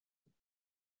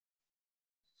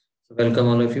Welcome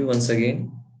all of you once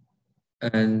again.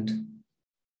 And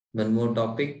one more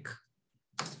topic,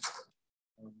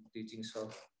 teachings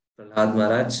of Prahlad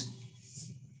Maharaj.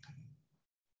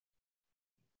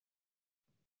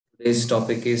 Today's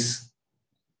topic is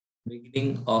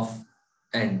beginning of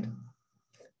end.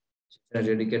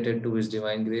 Dedicated to His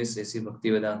Divine Grace, A.C.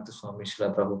 Bhaktivedanta Swami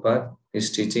Srila Prabhupada.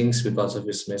 His teachings because of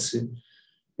His mercy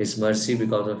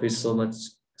because of His so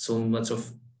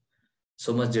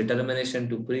much determination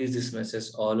to preach this message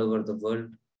all over the world,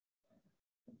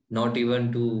 not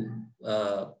even to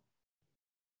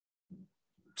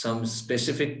some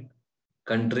specific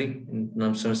country,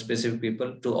 some specific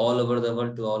people, to all over the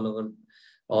world, to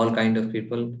all kind of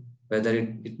people, whether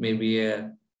it may be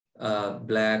a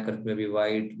black or it may be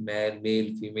white, male,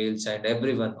 female, child,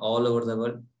 everyone, all over the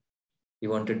world. He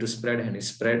wanted to spread and he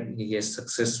spread. He is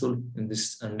successful in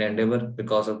this endeavor.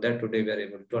 Because of that, today we are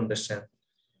able to understand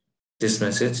this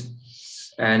message.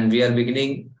 And we are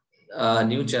beginning a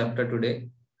new chapter today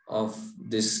of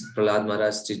this Prahlad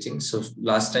Maharaj teaching. So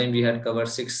last time we had covered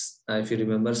if you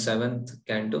remember, 7th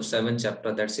canto, 7th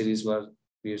chapter. That series was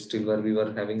we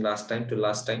were having last time,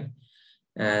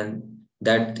 and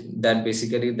that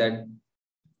basically that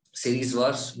series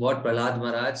was what Prahlad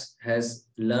Maharaj has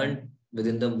learned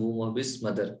within the womb of his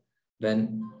mother.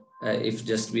 When if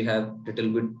just we have little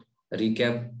bit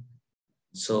recap.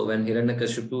 So when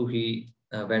Hiranyakashipu he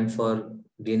went for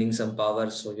gaining some power,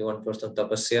 so he went for some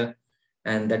tapasya,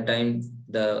 and that time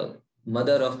the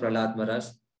mother of Prahlad Maharaj,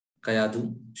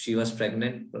 Kayadu, she was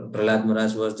pregnant. Prahlad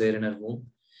Maharaj was there in her womb,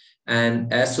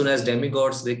 and as soon as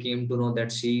demigods they came to know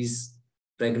that she is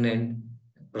pregnant,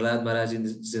 Prahlad Maharaj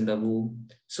is in the womb,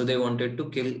 so they wanted to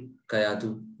kill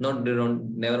Kayadu.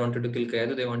 Never wanted to kill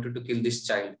Kayadu, they wanted to kill this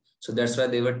child. So that's why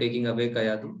they were taking away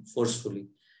Kayadu forcefully.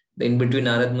 In between,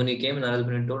 Narad Muni came, and Narad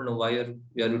Muni told, no, why are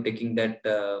you taking that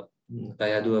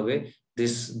Kayadu away?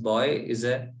 This boy is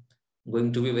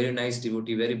going to be a very nice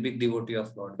devotee, very big devotee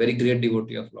of Lord, very great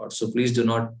devotee of Lord. So please do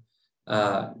not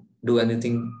do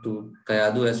anything to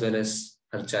Kayadu as well as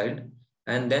her child.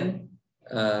 And then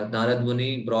Narad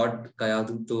Muni brought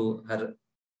Kayadu to her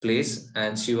place,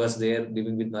 and she was there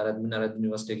living with Narad Muni. Narad Muni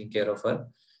was taking care of her.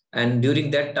 And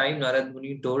during that time, Narad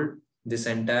Muni told this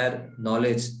entire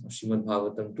knowledge of Srimad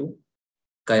Bhagavatam to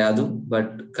Kayadu,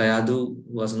 but Kayadu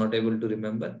was not able to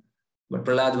remember. But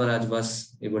Prahlad Maharaj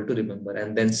was able to remember.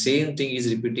 And then same thing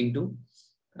is repeating to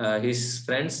his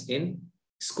friends in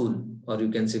school, or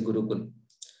you can say Gurukul.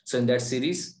 So in that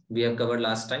series, we have covered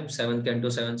last time, 7th canto,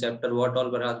 7th chapter, what all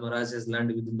Prahlad Maharaj has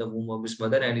learned within the womb of his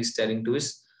mother, and he's telling to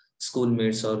his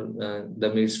schoolmates or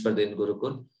the mates for the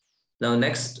Gurukul. Now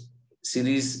next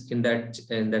series, in that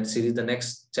series, the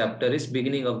next chapter is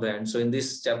beginning of the end. So in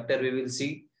this chapter, we will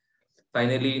see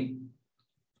finally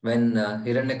when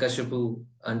Hiranyakashipu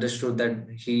understood that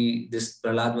this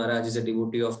Prahlad Maharaj is a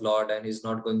devotee of Lord and is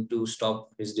not going to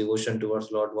stop his devotion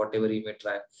towards Lord, whatever he may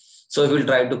try. So he will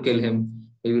try to kill him.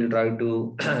 He will try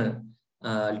to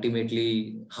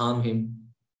ultimately harm him.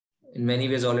 In many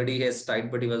ways already he has tried,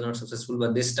 but he was not successful.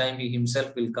 But this time he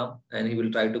himself will come and he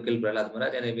will try to kill Prahlad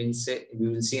Maharaj. And we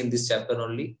will see in this chapter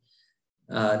only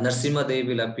Narsimha Dev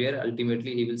will appear.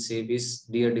 Ultimately, he will save his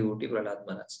dear devotee Prahlad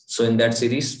Maharaj. So in that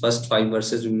series, first 5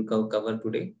 verses we will cover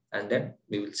today, and then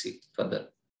we will see further.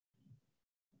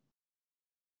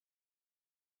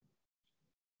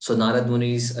 So Narad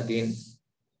Muni is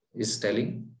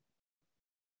telling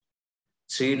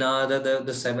Sri Narada,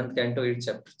 the 7th canto, 8th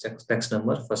chapter, text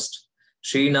number first.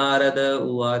 Sri Narada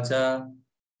Uvacha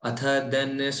Atha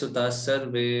Danya Sutta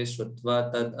Sarve Shutva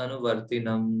Tad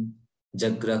Anuvartinam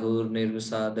Jagrahur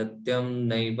Nirvisadatyam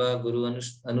Naiva Guru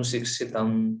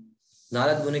Anusiksitam.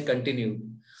 Narad Muni continued.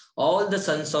 All the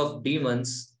sons of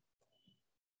demons,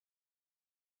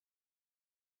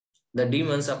 the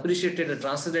demons appreciated the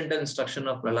transcendental instruction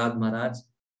of Prahlad Maharaj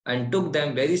and took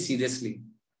them very seriously.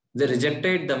 They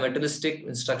rejected the materialistic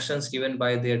instructions given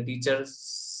by their teachers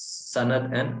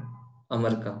Sanat and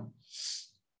Amarka.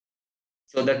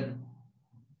 So that,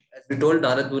 as we told,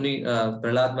 Narad Muni,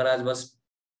 Prahlad Maharaj was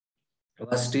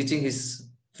teaching his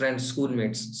friends,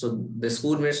 schoolmates. So the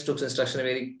schoolmates took instruction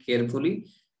very carefully,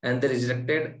 and they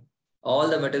rejected all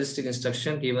the materialistic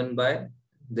instruction given by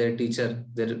their teacher,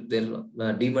 their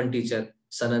demon teacher,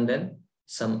 Sanand and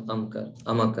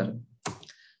Amakar.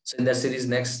 So in that series,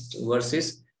 next verse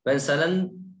is, when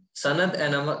Sanad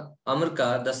and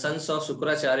Amarka, the sons of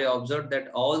Sukracharya, observed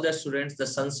that all the students, the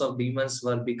sons of demons,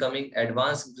 were becoming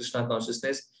advanced in Krishna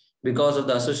consciousness because of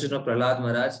the association of Prahlad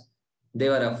Maharaj, they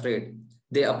were afraid.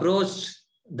 They approached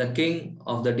the king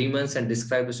of the demons and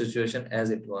described the situation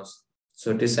as it was. So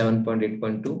it is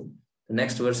 7.8.2. The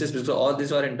next verses, because all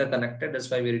these are interconnected, that's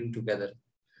why we're reading together.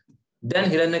 Then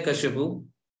Hiranyakashipu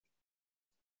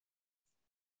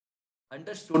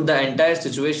understood the entire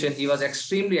situation. He was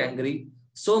extremely angry,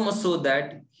 so much so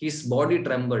that his body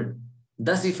trembled.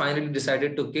 Thus, he finally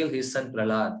decided to kill his son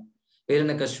Prahlad.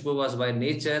 Hiranyakashipu was by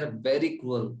nature very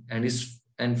cruel,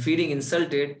 and feeling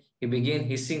insulted, he began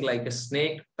hissing like a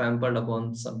snake trampled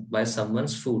upon by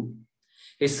someone's food.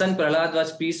 His son Prahlad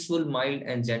was peaceful, mild,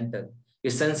 and gentle.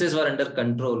 His senses were under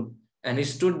control, and he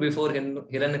stood before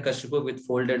Hiranyakashipu with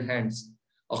folded hands.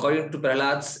 According to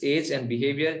Prahlad's age and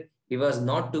behavior, he was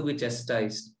not to be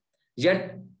chastised.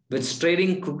 Yet, with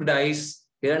staring crooked eyes,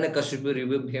 Hiranyakashipu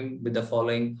rebuked him with the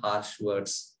following harsh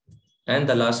words. And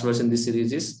the last verse in this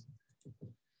series is,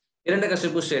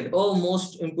 Hiranyakashipu said, "O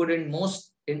most impudent,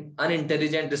 most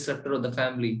unintelligent disruptor of the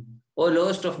family, O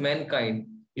lowest of mankind,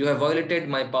 you have violated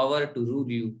my power to rule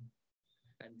you.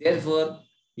 And therefore,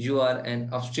 you are an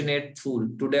obstinate fool.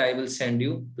 Today I will send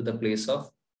you to the place of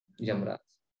Yamraj."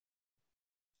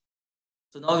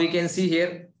 So now we can see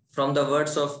here from the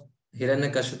words of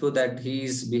Hiranyakashipu that he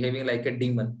is behaving like a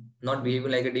demon. Not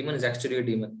behaving like a demon, is actually a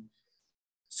demon.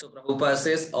 So Prabhupada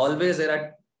says, always there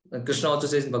are, Krishna also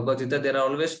says in Bhagavad Gita, there are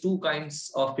always two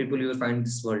kinds of people you will find in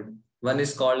this world. One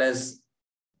is called as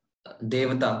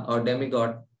Devata or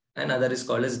demigod, and other is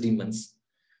called as demons.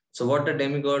 So what are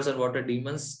demigods and what are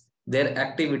demons? Their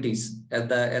activities,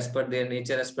 as per their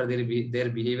nature, as per their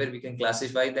behavior, we can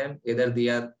classify them. Either they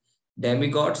are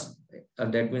demigods,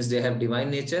 that means they have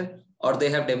divine nature, or they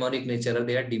have demonic nature, or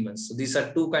they are demons. So these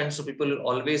are two kinds of people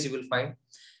always you will find.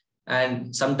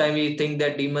 And sometimes we think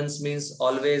that demons means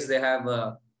always they have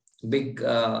a big,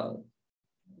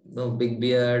 big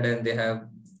beard, and they have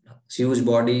huge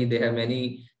body, they have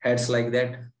many heads like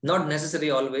that. Not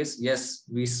necessarily always. Yes,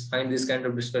 we find this kind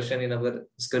of discussion in our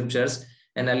scriptures,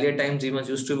 and earlier times demons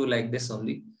used to be like this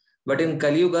only. But in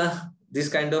Kali Yuga, this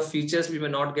kind of features we may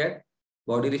not get,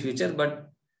 bodily feature, but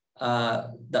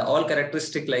the all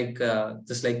characteristic, like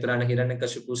just like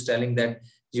Hiranyakashipu is telling that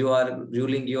you are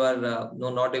ruling, you are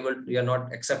not able, you are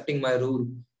not accepting my rule,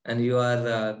 and you are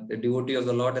the devotee of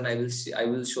the Lord, and I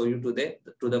will show you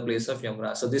to the place of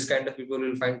Yamraj. So this kind of people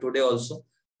will find today also,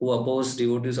 who oppose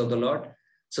devotees of the Lord.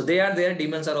 So they are there.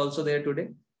 Demons are also there today.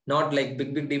 Not like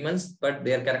big demons, but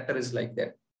their character is like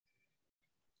that.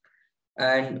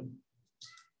 And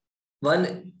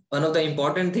one of the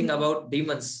important thing about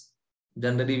demons,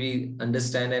 generally we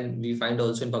understand, and we find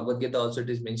also in Bhagavad Gita also it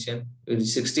is mentioned. In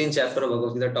 16th chapter of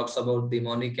Bhagavad Gita talks about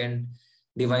demonic and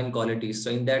divine qualities. So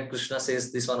in that, Krishna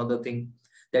says this one of the thing,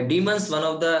 that demons, one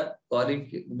of the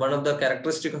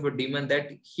characteristic of a demon,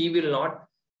 that he will not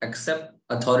accept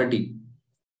authority.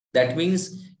 That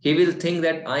means he will think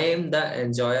that I am the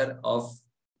enjoyer of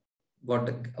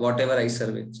whatever I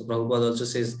survey. So Prabhupada also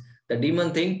says the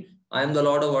demon thing, I am the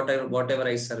Lord of whatever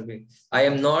I survey. I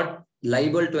am not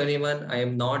liable to anyone. I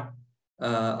am not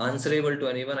answerable to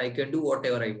anyone. I can do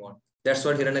whatever I want. That's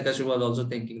what Hiranyakashipu was also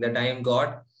thinking, that I am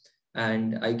God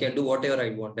and I can do whatever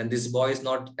I want. And this boy is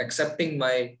not accepting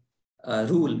my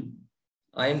rule.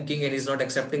 I am king and he's not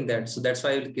accepting that. So that's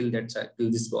why I will kill that child,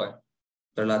 kill this boy,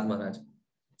 Prahlad Maharaj.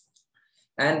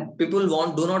 And people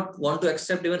do not want to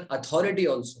accept even authority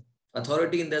also.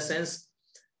 Authority in the sense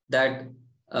that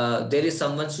there is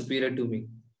someone superior to me.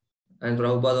 And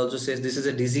Prabhupada also says this is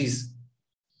a disease.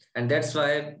 And that's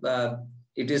why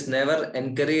it is never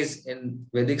encouraged in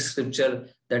Vedic scripture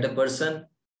that a person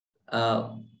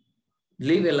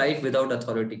live a life without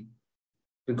authority.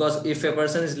 Because if a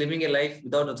person is living a life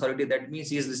without authority, that means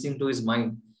he is listening to his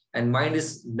mind. And mind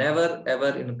is never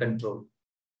ever in control.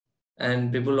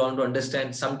 And people want to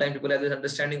understand, sometimes people have this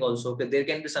understanding also, okay, there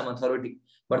can be some authority,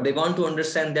 but they want to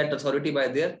understand that authority by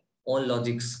their own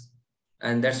logics.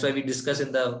 And that's why we discuss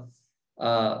in the,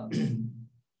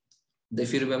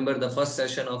 if you remember the first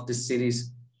session of this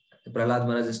series, Prahlad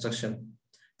Maharaj instruction,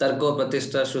 Tarko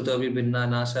Pratishta Shruto Vibhinna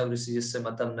Nasha Vrisiyasya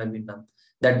Matam Na Vinnam.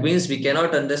 That means we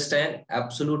cannot understand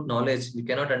absolute knowledge. We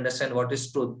cannot understand what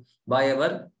is truth by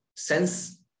our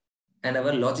sense and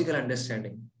our logical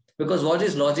understanding. Because what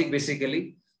is logic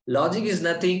basically? Logic is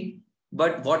nothing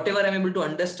but whatever I'm able to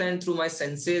understand through my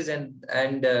senses, and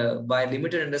by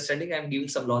limited understanding, I'm giving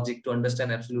some logic to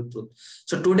understand absolute truth.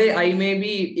 So today I may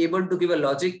be able to give a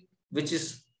logic which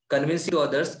is convincing to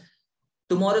others.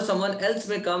 Tomorrow someone else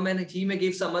may come and he may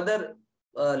give some other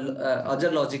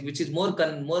logic which is more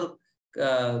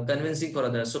convincing for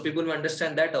others. So people may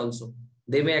understand that also.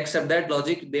 They may accept that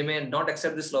logic. They may not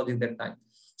accept this logic that time.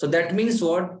 So that means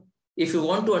what? If you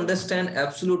want to understand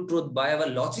absolute truth by our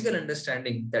logical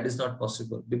understanding, that is not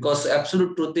possible, because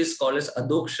absolute truth is called as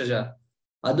adokshaja.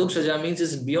 Adokshaja means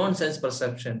it's beyond sense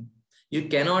perception. A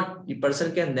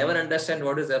person can never understand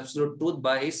what is absolute truth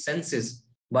by his senses.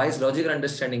 by his logical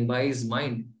understanding, by his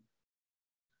mind.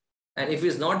 And if he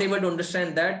is not able to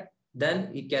understand that,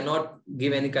 then he cannot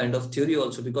give any kind of theory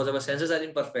also, because our senses are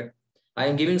imperfect. I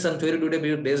am giving some theory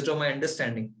today based on my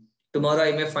understanding. Tomorrow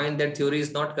I may find that theory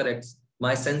is not correct.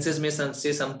 My senses may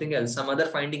say something else, some other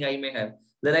finding I may have.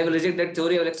 Then I will reject that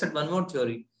theory, I will accept one more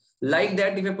theory. Like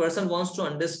that, if a person wants to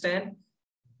understand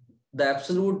the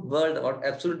absolute world or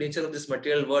absolute nature of this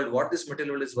material world, what this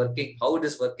material world is working, how it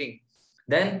is working,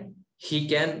 then he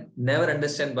can never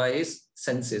understand by his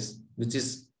senses,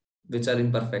 which are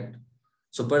imperfect.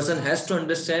 So person has to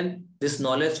understand this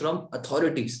knowledge from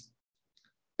authorities.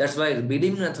 That's why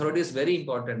believing in authority is very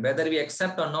important, whether we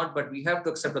accept or not, but we have to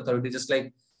accept authority. Just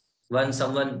like when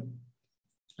one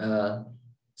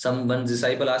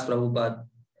disciple asked Prabhupada,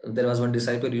 there was one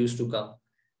disciple who used to come,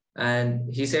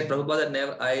 and he said,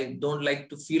 Prabhupada, I don't like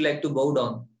to feel like to bow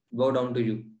down to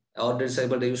you. All the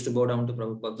disciples, they used to bow down to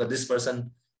Prabhupada. But this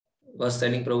person was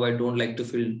telling Prabhupada, I don't like to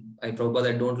feel,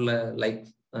 Prabhupada, I don't like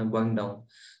bowing down.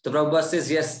 So Prabhupada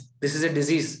says, yes, this is a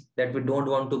disease that we don't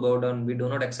want to bow down. We do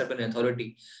not accept an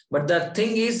authority. But the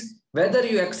thing is, whether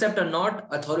you accept or not,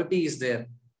 authority is there.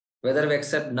 Whether we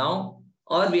accept now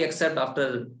or we accept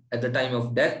at the time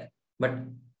of death, but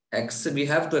we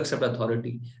have to accept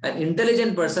authority. An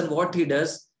intelligent person, what he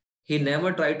does, he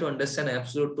never try to understand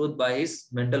absolute truth by his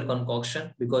mental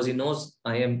concoction, because he knows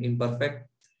I am imperfect.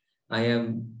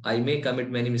 I may commit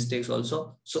many mistakes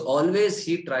also. So always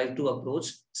he tries to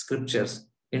approach scriptures.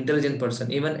 Intelligent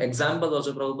person. Even examples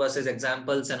also, Prabhupada says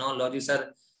examples and all logics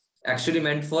are actually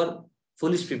meant for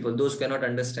foolish people, those who cannot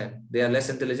understand. They are less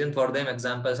intelligent, for them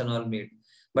examples and all made.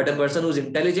 But a person who is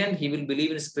intelligent, he will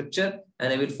believe in scripture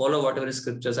and he will follow whatever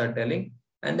scriptures are telling,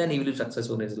 and then he will be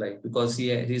successful in his life, because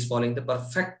he is following the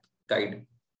perfect guide.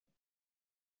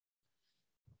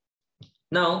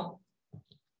 Now,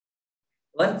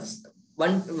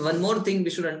 one more thing we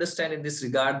should understand in this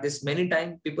regard, this many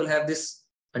times people have this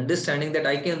understanding that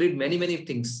I can read many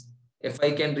things. If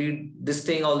I can read this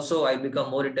thing also, I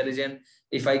become more intelligent.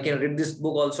 If I can read this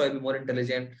book also, I'll be more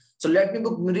intelligent. So let me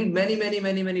read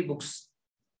many books,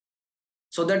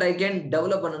 so that I can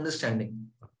develop an understanding.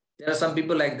 There are some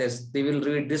people like this. They will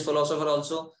read this philosopher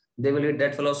also. They will read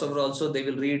that philosopher also. They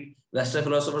will read Western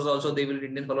philosophers also. They will read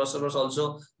Indian philosophers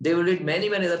also. They will read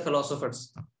many other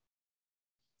philosophers.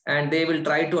 And they will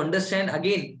try to understand.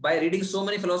 Again, by reading so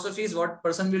many philosophies, what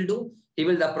person will do? He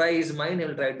will apply his mind. He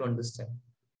will try to understand.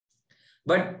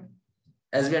 But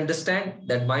as we understand,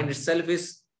 that mind itself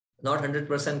is not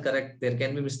 100% correct. There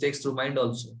can be mistakes through mind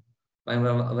also, by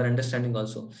our understanding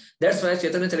also. That's why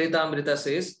Chaitanya Charitamrita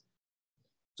says,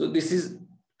 so this is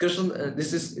Krishna,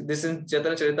 this is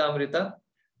Chaitanya Charitamrita,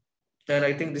 and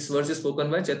I think this verse is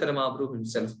spoken by Chaitanya Mahaprabhu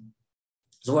himself.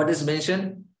 So what is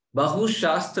mentioned? Bahu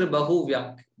Shastra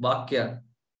Bahu Vakya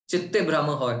Chitte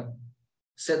Brahma hoy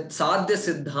Sadhya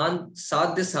Siddhant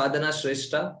Sadhya Sadhana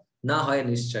Shreshta Na hoy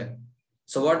Nischay.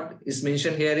 So what is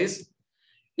mentioned here is,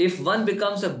 if one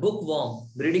becomes a bookworm,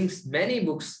 reading many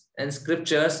books and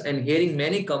scriptures and hearing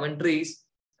many commentaries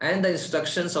and the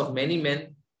instructions of many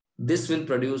men, this will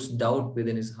produce doubt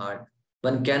within his heart.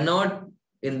 One cannot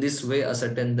in this way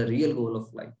ascertain the real goal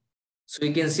of life. So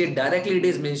you can see directly it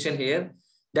is mentioned here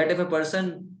that if a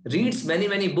person reads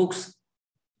many books,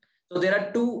 so there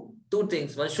are two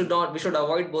things. We should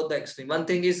avoid both the extreme. One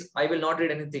thing is, I will not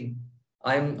read anything.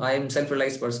 I am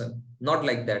self-realized person. Not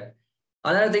like that.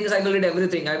 Another thing is, I will read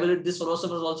everything. I will read this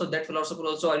philosopher also, that philosopher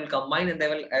also. I will combine, and I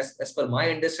will, as per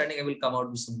my understanding, I will come out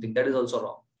with something. That is also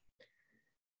wrong.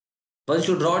 One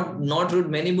should not read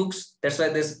many books. That's why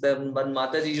one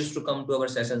Mataji used to come to our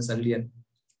sessions earlier,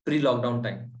 pre-lockdown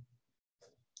time.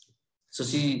 So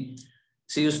she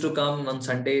used to come on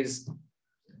Sundays,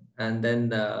 and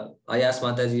then I asked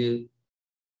Mataji,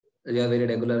 you are very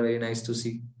regular, very nice to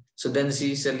see. So then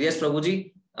she said, yes,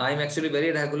 Prabhuji, I am actually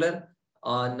very regular.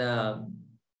 On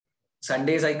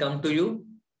Sundays, I come to you,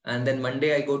 and then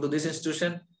Monday, I go to this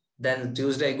institution. Then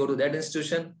Tuesday, I go to that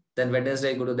institution. Then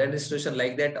Wednesday, I go to that institution.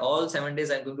 Like that, all 7 days,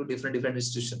 I'm going to different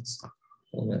institutions.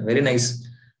 Very nice.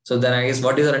 So then I guess,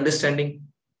 what is your understanding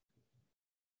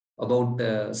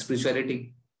about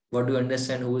spirituality? What do you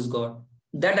understand? Who is God?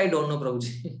 That I don't know,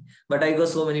 Prabhuji. But I go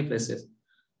so many places.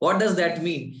 What does that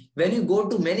mean? When you go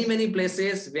to many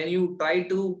places, when you try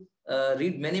to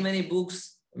read many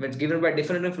books, which given by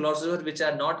different philosophers, which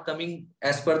are not coming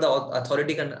as per the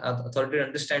authority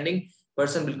understanding,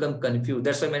 person will become confused.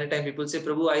 That's why many times people say,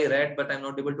 Prabhu, I read, but I'm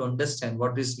not able to understand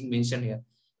what is being mentioned here.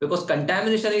 Because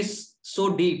contamination is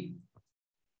so deep.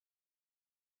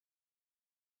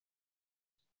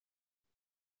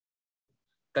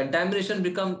 Contamination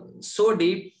becomes so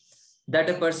deep that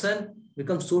a person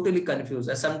becomes totally confused.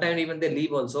 And sometimes even they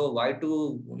leave also. Why to,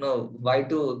 why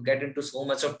to get into so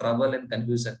much of trouble and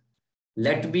confusion?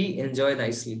 Let me enjoy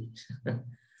nicely.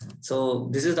 So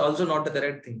this is also not the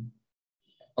correct thing.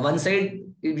 One side,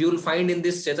 you will find in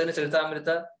this Chaitanya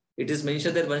Charitamrita, it is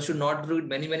mentioned that one should not read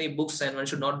many books and one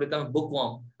should not become a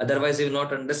bookworm. Otherwise, he will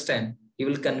not understand. He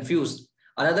will confuse.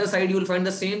 Another side, you will find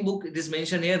the same book. It is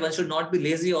mentioned here. One should not be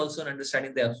lazy also in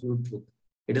understanding the absolute truth.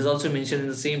 It is also mentioned in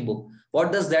the same book.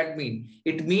 What does that mean?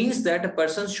 It means that a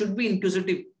person should be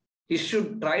inquisitive. He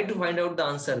should try to find out the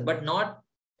answer, but not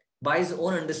by his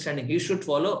own understanding. He should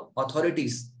follow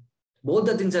authorities. Both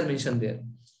the things are mentioned there.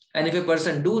 And if a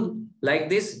person do like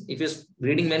this, if he's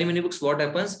reading many books, what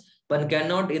happens? One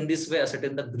cannot in this way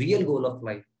ascertain the real goal of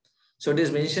life. So it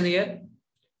is mentioned here.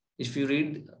 If you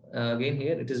read again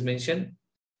here, it is mentioned.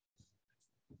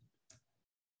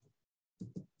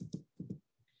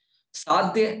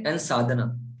 Sadhya and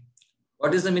sadhana.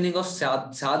 What is the meaning of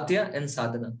sadhya and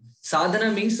sadhana?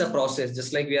 Sadhana means a process,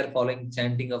 just like we are following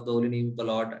chanting of the holy name of the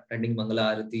Lord, attending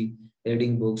Mangala Arati,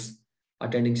 reading books,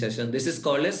 attending session. This is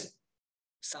called as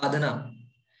sadhana.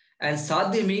 And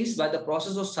sadhya means by the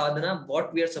process of sadhana,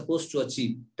 what we are supposed to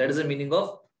achieve. That is the meaning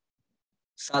of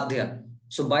sadhya.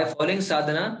 So by following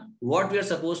sadhana, what we are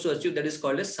supposed to achieve, that is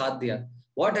called as sadhya.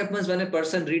 What happens when a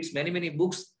person reads many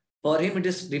books? For him, it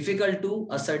is difficult to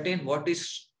ascertain what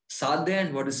is sadhya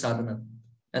and what is sadhana.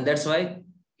 And that's why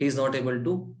he is not able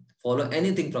to follow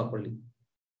anything properly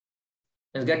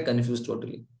and get confused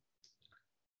totally.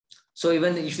 So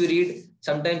even if you read,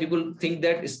 sometimes people think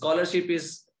that scholarship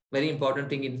is very important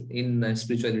thing in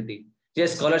spirituality.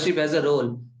 Yes, scholarship has a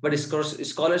role, but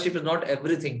scholarship is not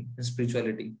everything in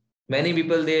spirituality. Many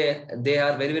people, they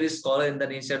are very scholar in the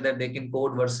nature that they can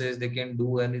quote verses, they can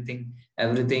do anything,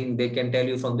 everything. They can tell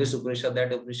you from this Upanishad,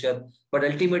 that Upanishad. But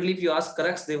ultimately, if you ask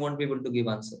crux, they won't be able to give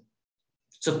answer.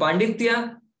 So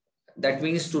Panditya, that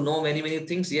means to know many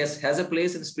things, yes, has a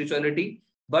place in spirituality.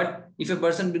 But if a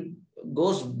person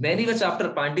goes very much after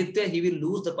Panditya, he will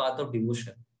lose the path of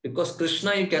devotion. Because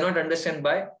Krishna, you cannot understand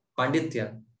by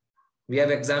Panditya. We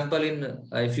have example in,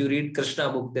 if you read Krishna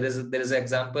book, there is an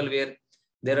example where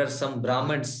there are some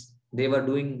Brahmins, they were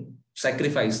doing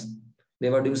sacrifice.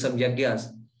 They were doing some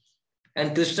yagyas.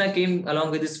 And Krishna came along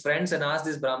with his friends and asked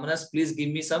these Brahmanas, please give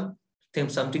me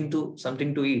something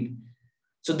to eat.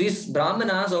 So these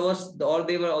Brahmanas, although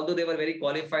they were very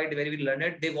qualified, very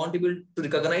learned, they want to be able to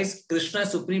recognize Krishna,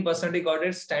 Supreme Personality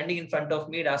Godhead, standing in front of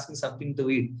me and asking something to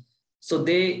eat. So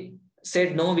they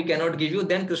said, no, we cannot give you.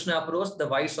 Then Krishna approached the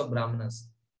wives of Brahmanas.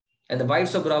 And the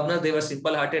wives of Brahmanas, they were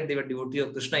simple-hearted, they were devotee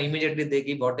of Krishna. Immediately they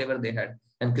gave whatever they had.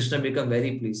 And Krishna became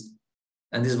very pleased.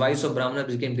 And these wives of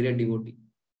Brahmanas became great devotee.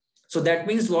 So that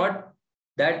means what?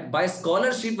 That by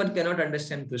scholarship, one cannot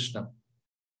understand Krishna.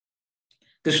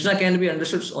 Krishna can be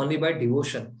understood only by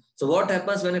devotion. So what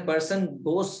happens when a person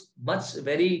goes much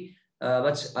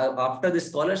after the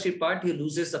scholarship part, he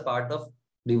loses the part of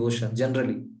devotion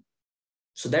generally.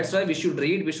 So that's why we should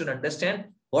read, we should understand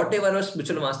whatever our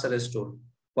spiritual master has told.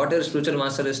 Whatever spiritual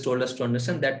master has told us to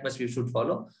understand, that much we should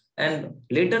follow. And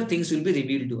later things will be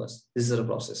revealed to us. This is a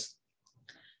process.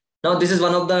 Now, this is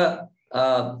one of the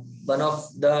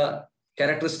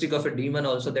characteristic of a demon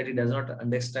also, that he does not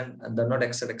understand and does not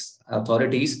accept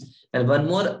authorities. And one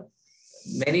more,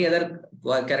 many other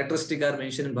characteristics are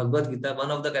mentioned in Bhagavad Gita.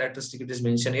 One of the characteristics it is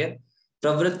mentioned here.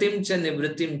 Pravritim cha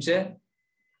nivritim cha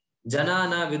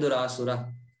janana vidurasura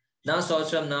na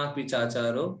saucham na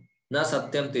pichacharo na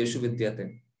satyam teshu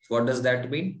vidyate. So what does that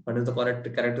mean? What is the correct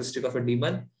characteristic of a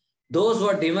demon? Those who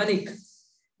are demonic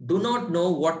do not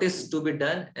know what is to be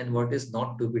done and what is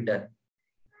not to be done.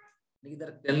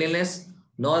 Neither cleanliness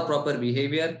nor proper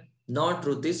behavior nor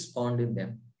truth is found in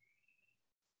them.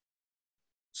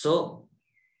 So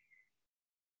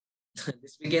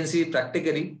this we can see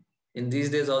practically in these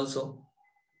days also.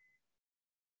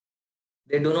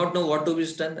 They do not know what to be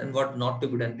done and what not to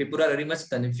be done. People are very much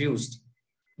confused.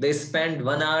 They spend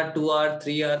 1 hour, 2 hours,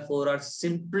 3 hours, 4 hours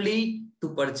simply to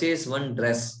purchase one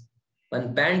dress,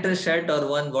 one pant or shirt, or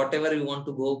one whatever you want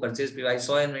to go purchase. I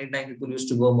saw in many times people used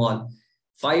to go mall.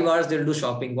 5 hours they'll do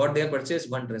shopping. What they have purchased?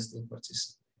 One dress they have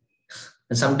purchased.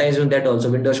 And sometimes even that also,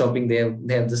 window shopping, they have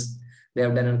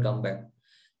done and come back.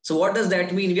 So what does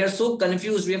that mean? We are so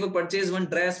confused. We have to purchase one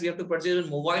dress. We have to purchase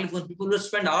one mobile phone. People will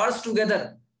spend hours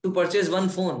together to purchase one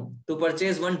phone, to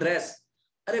purchase one dress.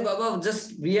 Arey Baba,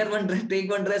 just wear one dress, take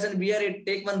one dress and wear it,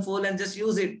 take one phone and just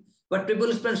use it. But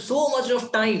people spend so much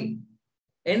of time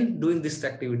in doing these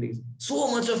activities.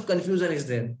 So much of confusion is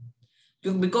there.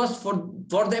 Because for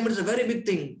them, it's a very big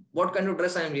thing. What kind of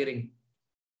dress I am wearing?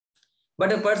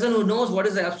 But a person who knows what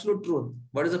is the absolute truth,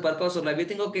 what is the purpose of life, we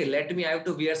think, okay, I have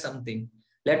to wear something.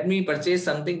 Let me purchase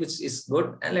something which is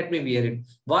good and let me wear it.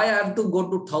 Why I have to go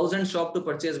to 1,000 shop to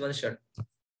purchase one shirt?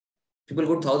 People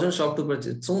go to 1,000 shop to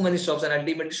purchase so many shops, and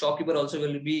ultimately shopkeeper also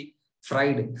will be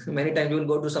fried. Many times you will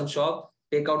go to some shop,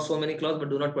 take out so many clothes, but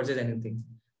do not purchase anything.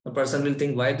 The person will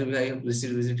think, why do I have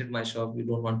visited my shop? You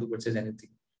don't want to purchase anything.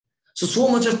 So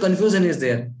much of confusion is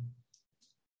there.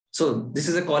 So this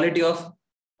is a quality of,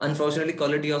 unfortunately,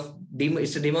 quality of,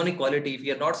 it's a demonic quality. If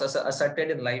you are not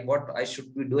ascertained in life what I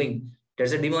should be doing,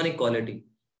 there's a demonic quality.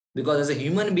 Because as a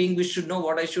human being, we should know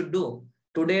what I should do.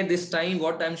 Today, this time,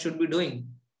 what I should be doing.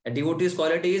 A devotee's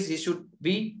quality is he should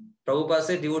be, Prabhupada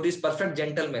said, devotee is perfect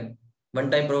gentleman. One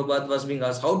time Prabhupada was being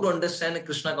asked how to understand a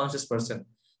Krishna conscious person.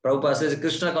 Prabhupada says a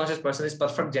Krishna conscious person is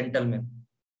perfect gentleman.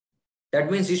 That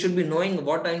means he should be knowing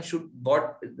what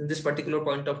in this particular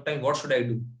point of time, what should I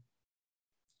do?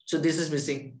 So this is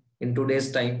missing in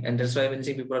today's time. And that's why when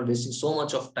people are wasting so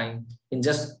much of time in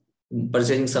just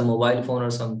purchasing some mobile phone or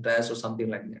some dress or something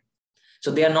like that. So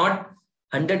they are not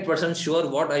 100% sure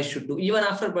what I should do. Even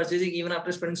after purchasing, even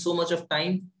after spending so much of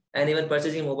time and even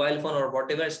purchasing mobile phone or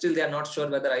whatever, still they are not sure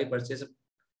whether I purchase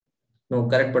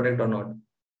correct product or not.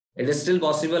 It is still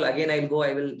possible. Again, I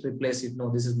will replace it. No,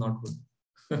 this is not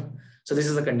good. So this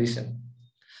is the condition.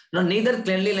 Now, neither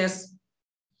cleanliness.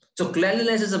 So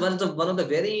cleanliness is one of the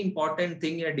very important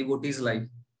thing in a devotee's life.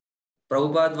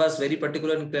 Prabhupada was very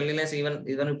particular in cleanliness. Even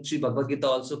in Sri Bhagavad Gita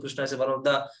also, Krishna says one of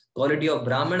the quality of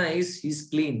Brahmana is he's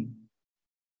clean.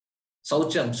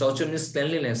 Saucham is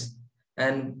cleanliness.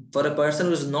 And for a person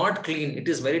who is not clean, it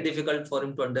is very difficult for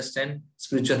him to understand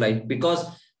spiritual life. Because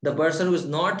the person who is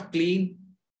not clean,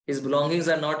 his belongings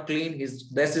are not clean, his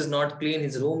dress is not clean,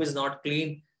 his room is not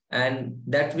clean, and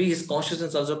that way his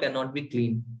consciousness also cannot be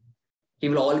clean. He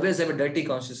will always have a dirty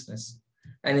consciousness.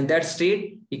 And in that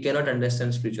state, he cannot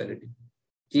understand spirituality.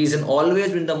 He is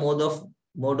always in the mode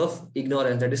of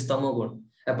ignorance, that is tamogun.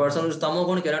 A person who is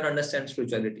tamogun cannot understand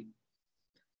spirituality.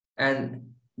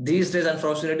 And these days,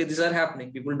 unfortunately, these are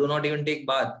happening. People do not even take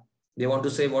bath. They want to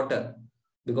save water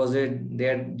because they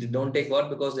don't take bath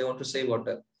because they want to save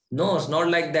water. No, it's not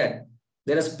like that.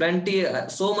 There is plenty,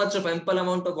 so much of ample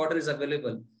amount of water is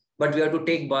available, but we have to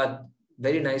take bath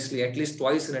very nicely, at least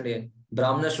twice in a day.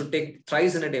 Brahmanas should take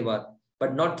thrice in a day bath,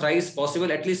 but not thrice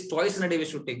possible. At least twice in a day we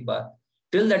should take bath.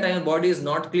 Till the time body is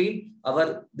not clean,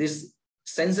 this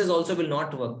senses also will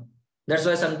not work. That's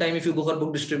why sometimes if you go for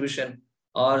book distribution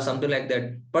or something like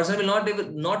that, person will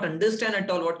not understand at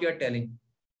all what you are telling.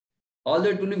 Although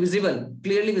it will be visible,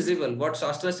 clearly visible. What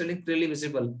Shastra is telling, clearly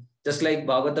visible. Just like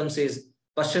Bhagavatam says,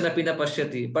 Pasyanapina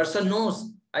Pashyati. Person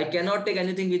knows, I cannot take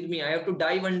anything with me. I have to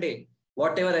die one day.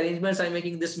 Whatever arrangements I'm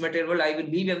making this material world, I will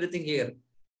leave everything here.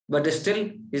 But still,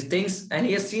 he thinks, and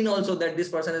he has seen also that this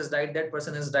person has died, that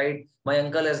person has died, my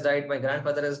uncle has died, my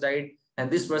grandfather has died, and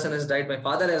this person has died, my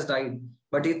father has died.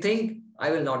 But he thinks,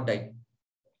 I will not die.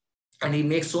 And he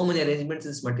makes so many arrangements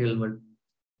in this material world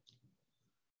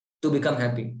to become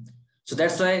happy. So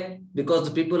that's why, because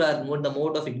the people are in the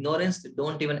mode of ignorance, they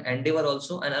don't even endeavor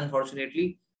also. And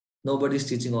unfortunately, nobody is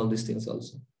teaching all these things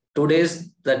also. Today's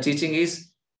the teaching is,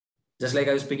 just like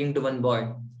I was speaking to one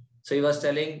boy. So he was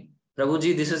telling,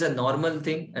 Prabhuji, this is a normal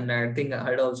thing. And I think I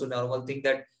heard also normal thing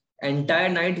that entire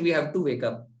night we have to wake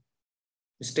up,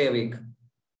 stay awake.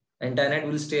 Entire night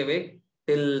we'll stay awake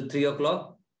till 3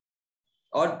 o'clock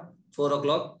or 4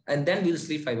 o'clock. And then we'll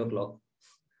sleep 5 o'clock.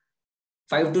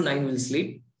 5 to 9 we'll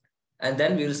sleep. And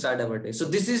then we will start our day. So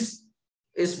this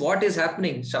is what is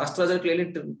happening. Shastras are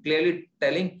clearly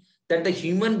telling that the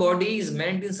human body is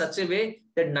meant in such a way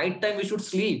that nighttime we should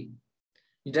sleep.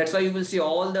 That's why you will see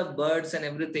all the birds and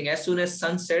everything. As soon as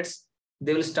sun sets,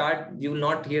 they will start. You will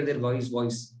not hear their voice.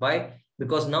 Why?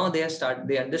 Because now they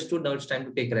understood now it's time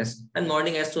to take rest. And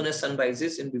morning, as soon as sun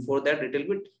rises, and before that little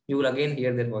bit, you will again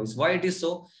hear their voice. Why it is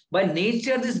so? By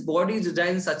nature, this body is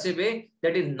designed in such a way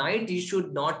that in night you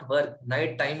should not work.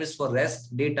 Night time is for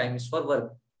rest, daytime is for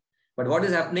work. But what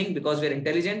is happening? Because we are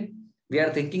intelligent, we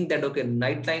are thinking that, okay,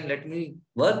 night time let me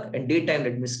work and daytime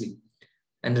let me sleep.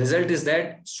 And the result is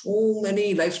that so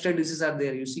many lifestyle diseases are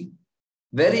there, you see.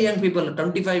 Very young people,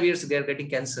 25 years, they are getting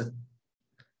cancer.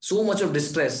 So much of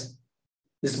distress.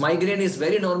 This migraine is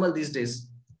very normal these days.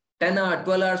 10 hours,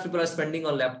 12 hours people are spending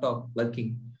on laptop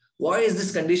working. Why is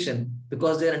this condition?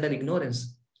 Because they are under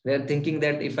ignorance. They are thinking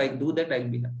that if I do that, I'll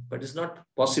be happy. But it's not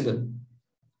possible.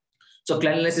 So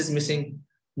cleanliness is missing.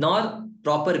 Nor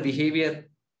proper behavior.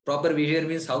 Proper behavior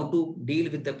means how to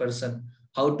deal with the person.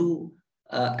 How to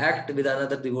act with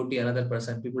another devotee, another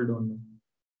person. People don't know.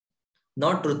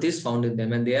 Not truth is found in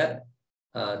them. And they are,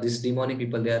 these demonic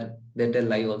people, they tell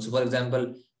lie also. For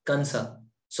example, Kansa.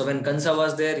 So when Kansa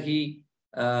was there, he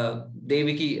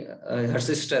Devaki, her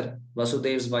sister,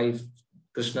 Vasudev's wife,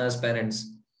 Krishna's parents.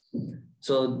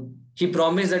 So he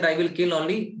promised that I will kill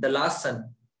only the last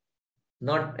son,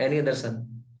 not any other son.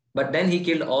 But then he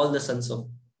killed all the sons of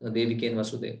Devaki and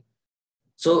Vasudeva.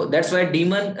 So that's why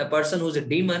a person who's a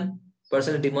demon,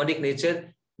 person of demonic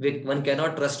nature, one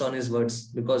cannot trust on his words,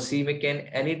 because he can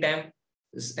anytime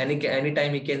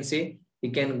he can say, he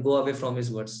can go away from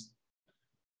his words.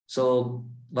 So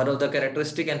one of the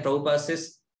characteristic, and Prabhupada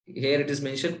says, here it is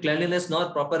mentioned, cleanliness,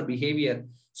 not proper behavior.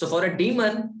 So for a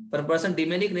demon, for a person,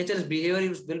 demonic nature, his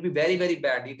behavior will be very, very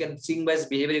bad. You can see by his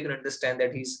behavior, you can understand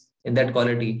that he's in that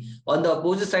quality. On the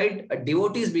opposite side, a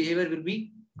devotee's behavior will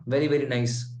be very, very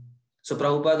nice. So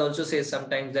Prabhupada also says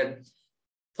sometimes that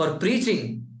for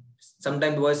preaching,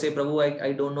 sometimes boys say, Prabhu,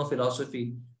 I don't know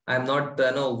philosophy. I'm not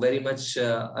very much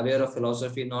aware of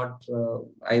philosophy.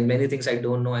 Many things I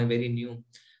don't know. I'm very new.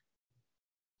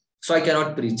 So I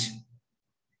cannot preach.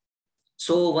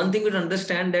 So one thing we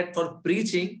understand that for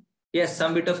preaching, yes,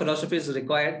 some bit of philosophy is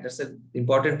required. That's an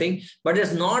important thing. But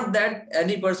it's not that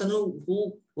any person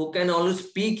who can only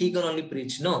speak, he can only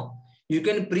preach. No, you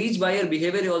can preach by your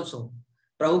behavior also.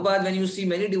 Prabhupada, when you see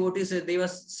many devotees, they were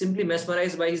simply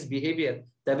mesmerized by his behavior.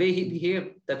 The way he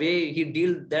behaved, the way he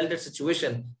dealt that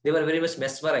situation, they were very much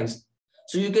mesmerized.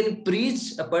 So you can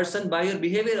preach a person by your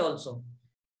behavior also.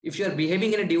 If you are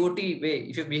behaving in a devotee way,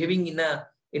 if you're behaving in a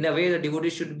way the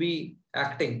devotee should be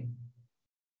acting,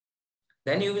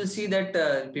 then you will see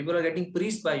that people are getting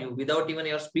preached by you without even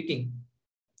your speaking.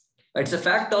 It's a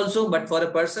fact also, but for a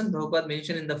person, Prabhupada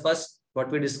mentioned in the first, what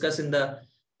we discussed in the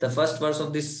first verse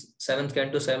of this 7th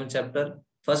canto, 7th chapter,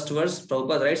 first verse,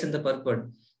 Prabhupada writes in the purport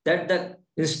that the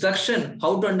instruction,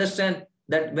 how to understand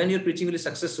that when your preaching will be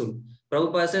successful.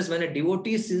 Prabhupada says, when a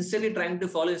devotee is sincerely trying to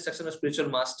follow instruction of spiritual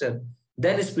master,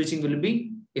 then his preaching will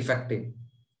be effective.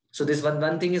 So this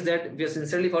one thing is that if we are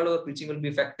sincerely follow, our preaching will be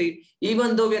effective.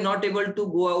 Even though we are not able to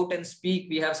go out and speak,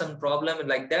 we have some problem and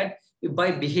like that,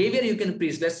 by behavior you can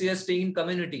preach. Let's say you are staying in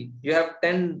community, you have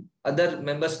 10 other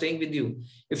members staying with you.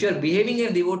 If you are behaving in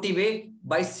a devotee way,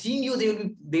 by seeing you,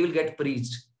 they will get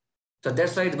preached. So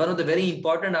that's why one of the very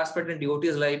important aspects in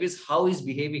devotee's life is how he's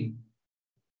behaving.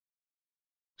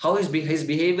 How is his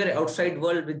behavior outside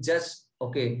world with just,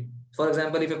 okay. For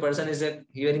example, if a person is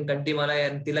wearing kanti mala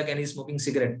and tilak and he's smoking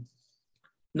cigarette,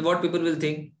 then what people will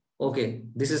think, okay,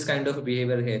 this is kind of a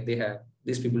behavior here they have,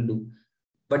 these people do.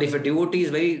 But if a devotee is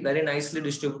very, very nicely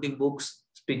distributing books,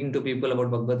 speaking to people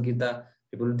about Bhagavad Gita,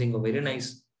 people will think, oh, very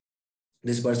nice.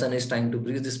 This person is trying to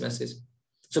preach this message.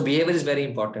 So behavior is very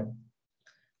important.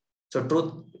 So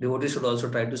truth, devotees should also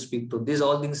try to speak truth.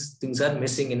 All these things are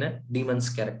missing in a demon's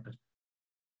character.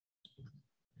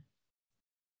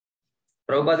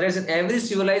 Prabhupada writes, in every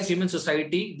civilized human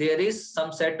society, there is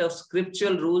some set of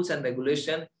scriptural rules and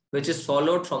regulation which is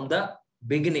followed from the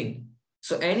beginning.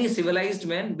 So any civilized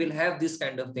man will have this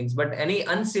kind of things, but any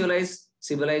uncivilized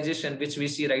civilization which we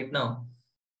see right now,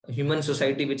 human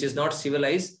society which is not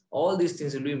civilized, all these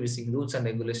things will be missing, rules and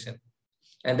regulation.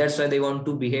 And that's why they want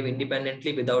to behave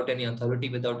independently without any authority,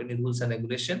 without any rules and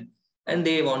regulation. And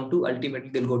they want to, ultimately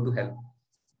they'll go to hell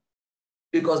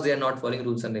because they are not following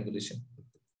rules and regulation.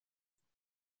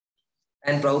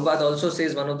 And Prabhupada also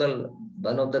says one of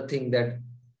the thing that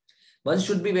one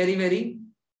should be very, very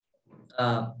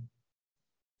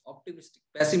optimistic,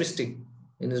 pessimistic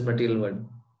in this material world.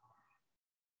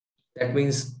 That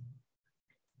means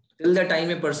till the time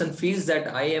a person feels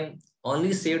that I am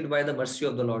only saved by the mercy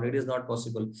of the Lord, it is not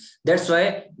possible. That's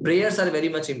why prayers are very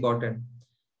much important.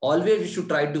 Always we should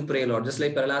try to pray, Lord. Just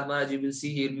like Prahlad Maharaj, you will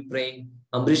see he will be praying.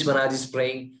 Ambrish Maharaj is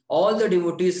praying. All the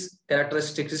devotees'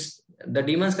 characteristics. The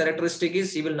demon's characteristic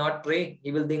is he will not pray.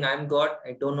 He will think, I am God.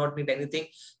 I do not need anything.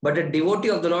 But a devotee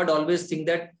of the Lord always think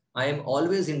that I am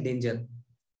always in danger.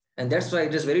 And that's why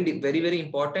it is very, very, very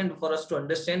important for us to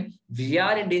understand we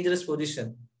are in dangerous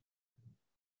position.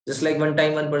 Just like one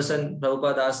time, one person,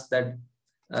 Prabhupada asked that,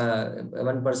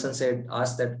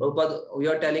 asked that, Prabhupada, we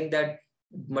are telling that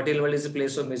material world is a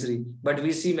place of misery. But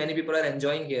we see many people are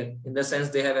enjoying here in the sense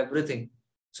they have everything.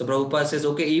 So Prabhupada says,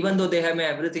 okay, even though they have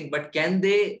everything, but can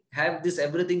they have this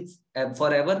everything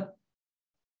forever?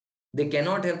 They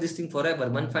cannot have this thing forever.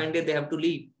 One fine day they have to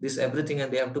leave this everything and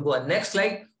they have to go. And next,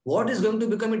 like what is going to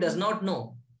become, it does not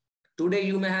know. Today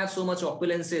you may have so much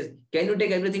opulences. Can you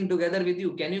take everything together with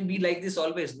you? Can you be like this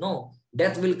always? No.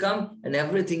 Death will come and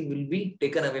everything will be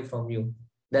taken away from you.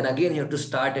 Then again you have to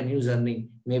start a new journey,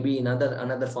 maybe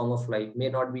another form of life, may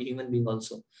not be human being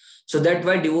also. So that's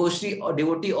why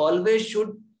devotee always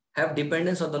should have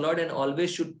dependence on the Lord and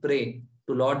always should pray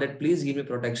to Lord that please give me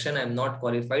protection. I am not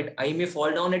qualified. I may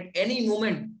fall down at any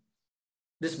moment.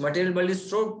 this material world is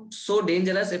so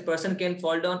dangerous. A person can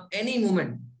fall down any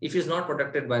moment if he is not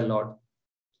protected by Lord.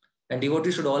 And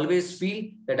devotee should always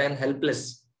feel that I am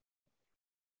helpless.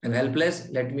 I'm helpless.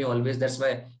 Let me always. That's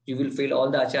why you will feel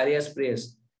all the Acharya's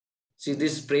prayers. See,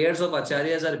 these prayers of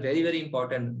Acharyas are very, very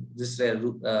important. This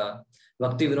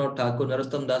Bhakti Vinod Thakur,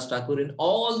 Narottam Das Thakur, in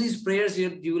all these prayers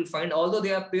you will find, although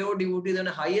they are pure devotees on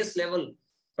the highest level,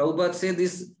 Prabhupada say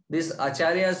this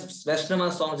Acharya's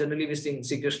Vaishnava songs, generally we sing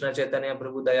Sri Krishna Chaitanya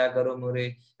Prabhu Daya Karo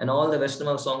More, and all the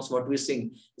Vaishnava songs what we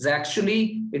sing is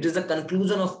actually, it is the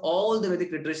conclusion of all the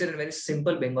Vedic literature in very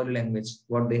simple Bengali language,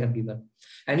 what they have given.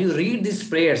 And you read these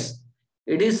prayers,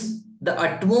 it is the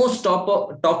utmost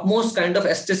topmost kind of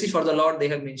ecstasy for the Lord they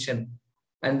have mentioned.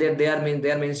 And they are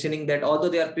mentioning that although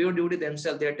they are pure devotee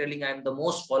themselves, they are telling, I am the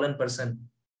most fallen person.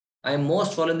 I am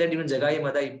most fallen that even Jagai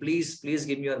Madai, please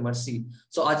give me your mercy.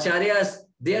 So Acharyas,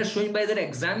 they are showing by their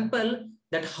example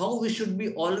that how we should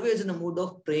be always in a mood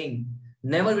of praying.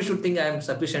 Never we should think I am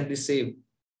sufficiently saved.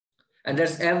 And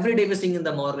that's every day we sing in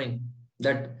the morning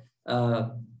that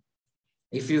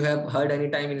if you have heard any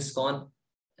time in ISKCON,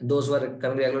 those who are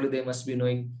coming regularly, they must be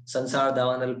knowing Sansar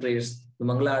Davanal prayers, the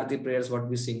Mangala Arati prayers, what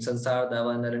we sing, Sansar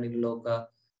Davanal Niloka,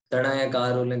 Tanaya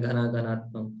Karul Ghana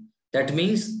Ganatmam. That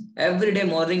means every day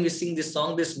morning we sing this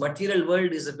song. This material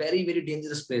world is a very, very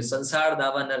dangerous place. Sansar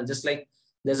Davanal, just like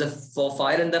there's a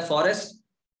fire in the forest.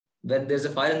 When there's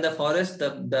a fire in the forest,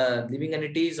 the living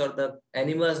entities or the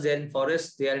animals there in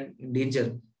forest, they are in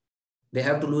danger. They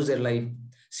have to lose their life.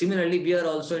 Similarly, we are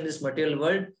also in this material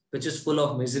world, which is full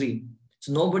of misery.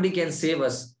 So nobody can save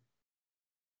us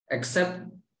except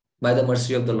by the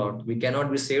mercy of the Lord. We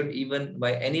cannot be saved even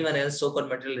by anyone else. So-called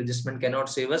material adjustment cannot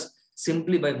save us,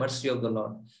 simply by mercy of the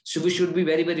Lord. So we should be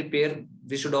very, very pure.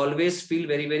 We should always feel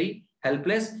very, very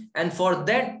helpless. And for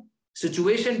that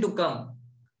situation to come,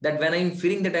 that when I'm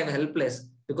feeling that I'm helpless,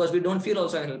 because we don't feel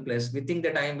also I'm helpless, we think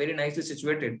that I am very nicely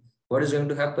situated. What is going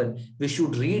to happen? We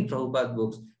should read Prabhupada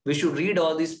books. We should read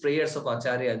all these prayers of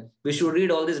Acharya. We should read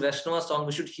all these Vaishnava songs.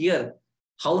 We should hear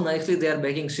how nicely they are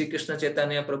begging Sri Krishna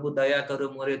Chaitanya Prabhu Daya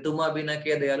Karo More, Tuma Bina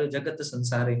Ke Dayalu Jagat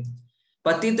Sansare.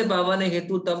 Patita Pavane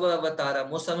Hetu Tava Avatara,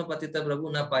 Mosama Patita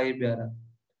Prabhu Na Pai Pyara.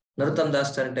 Narottam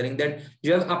Das telling that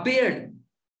you have appeared.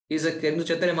 Is a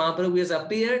Chaitanya Mahaprabhu has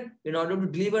appeared in order to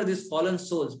deliver these fallen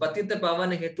souls. Patita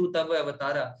Pavane Hetu Tava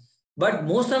Avatara. But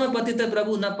Mosama Patita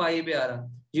Prabhu Na Pai Pyara.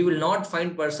 You will not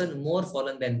find person more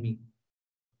fallen than me.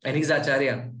 And he's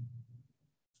Acharya.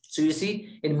 So you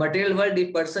see, in material world,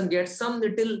 the person gets some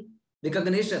little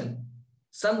recognition,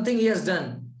 something he has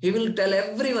done. He will tell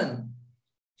everyone.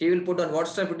 He will put on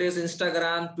WhatsApp videos,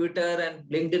 Instagram, Twitter, and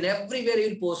LinkedIn. Everywhere he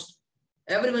will post.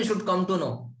 Everyone should come to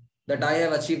know that I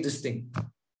have achieved this thing.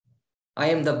 I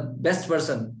am the best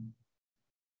person.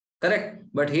 Correct?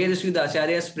 But here you see the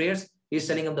Acharya's prayers. He is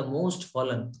telling of the most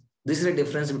fallen. This is the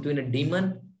difference between a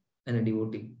demon and a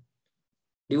devotee.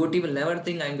 Devotee will never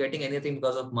think I am getting anything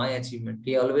because of my achievement.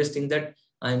 He always thinks that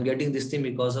I am getting this thing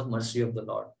because of mercy of the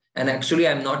Lord. And actually,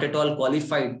 I am not at all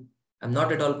qualified. I'm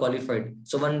not at all qualified.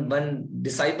 So one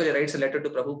disciple writes a letter to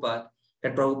Prabhupada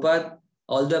that Prabhupada,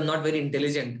 although I'm not very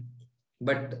intelligent,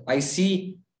 but I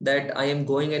see that I am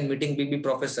going and meeting big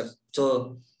professors.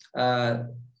 So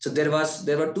there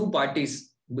were two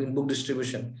parties in book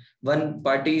distribution.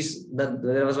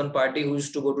 There was one party who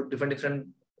used to go to different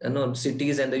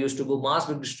cities, and they used to go mass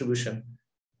book distribution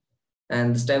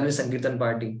and establish Sankirtan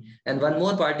party. And one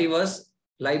more party was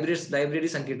library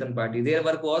Sankirtan party. Their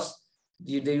work was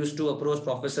they used to approach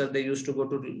professors. They used to go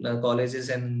to colleges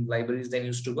and libraries. They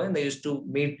used to go and they used to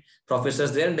meet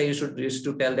professors there, and they used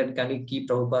to tell that, can you keep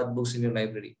Prabhupada books in your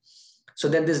library? So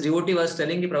then this devotee was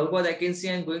telling me, Prabhupada, I can see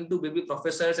I'm going to baby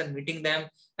professors and meeting them,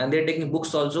 and they're taking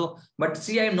books also. But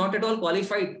see, I'm not at all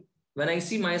qualified. When I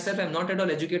see myself, I'm not at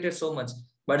all educated so much.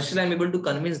 But still I'm able to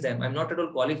convince them. I'm not at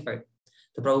all qualified.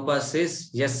 So Prabhupada says,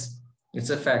 yes,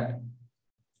 it's a fact.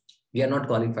 We are not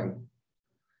qualified.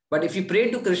 But if you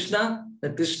pray to Krishna,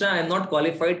 that Krishna, I am not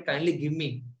qualified, kindly give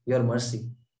me your mercy.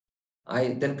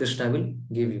 Then Krishna will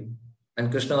give you. And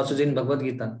Krishna also said in Bhagavad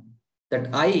Gita that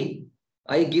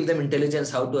I give them intelligence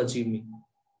how to achieve me.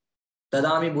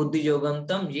 Tadami buddhi yogam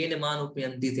tam yene man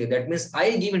upyanti the. That means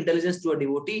I give intelligence to a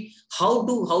devotee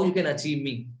how you can achieve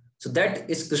me. So that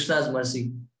is Krishna's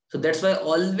mercy. So that's why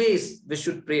always we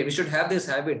should pray. We should have this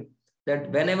habit that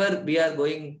whenever we are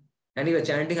going anyway,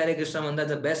 chanting Hare Krishna mantra,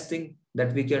 the best thing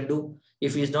that we can do.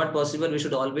 If it is not possible, we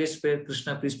should always pray,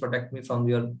 Krishna, please protect me from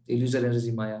your illusory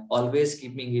energy Maya. Always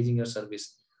keep me engaging your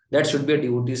service. That should be a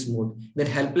devotee's mood. Then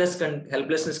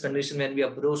helplessness condition, when we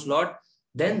approach Lord,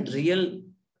 then real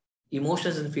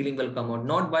emotions and feeling will come out.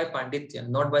 Not by panditya,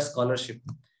 not by scholarship.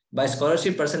 By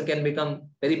scholarship, person can become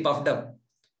very puffed up.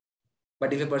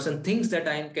 But if a person thinks that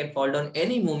I can fall down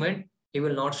any moment, he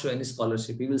will not show any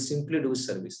scholarship. He will simply do his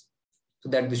service. So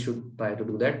that we should try to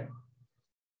do that.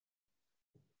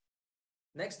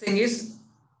 Next thing is,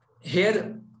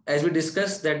 here, as we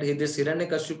discussed, that this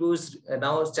Hiranyakashipu is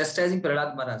now chastising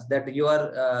Prahlad Maharaj, that you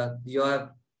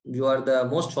are the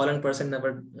most fallen person in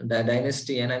our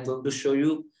dynasty, and I'm going to show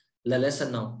you the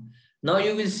lesson now. Now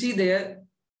you will see there,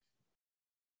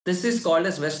 this is called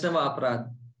as Vaishnava Aparad.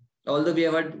 Although we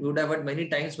would have heard many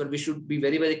times, but we should be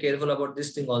very, very careful about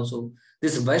this thing also.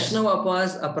 This Vaishnava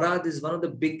Aparad is one of the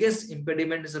biggest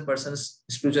impediments in a person's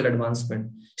spiritual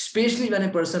advancement, especially when a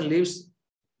person lives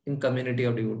in community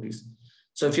of devotees.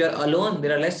 So if you are alone,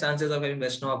 there are less chances of having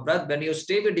Vaishnava Aparad. When you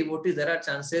stay with devotees, there are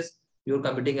chances you are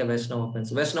committing a Vaishnava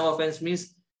offense. Vaishnava offense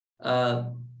means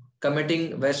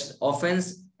committing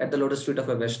offense at the lotus feet of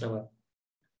a Vaishnava.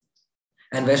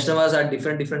 And Vaishnavas are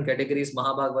different categories.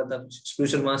 Mahabhagavata,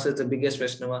 spiritual master is the biggest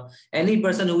Vaishnava. Any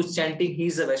person who is chanting, he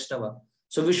is a Vaishnava.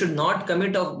 So we should not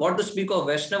commit of what to speak of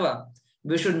Vaishnava.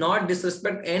 We should not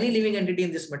disrespect any living entity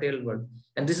in this material world.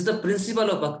 And this is the principle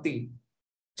of bhakti.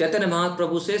 Chaitanya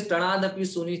Mahaprabhu says, Tanadapi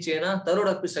suni chena,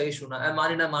 tarodapi saishuna,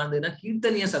 amanina mandena,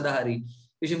 kirtaniya sadahari.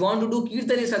 If you want to do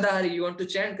kirtaniya sadahari, you want to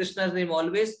chant Krishna's name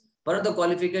always, one of the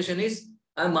qualification is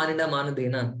amanina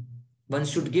mandena. One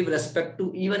should give respect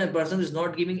to even a person who is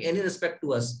not giving any respect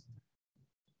to us.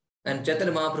 And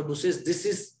Chaitanya Mahaprabhu says, this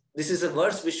is a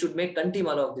verse we should make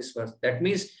kantimala of this verse. That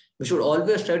means we should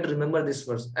always try to remember this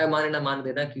verse. Amanina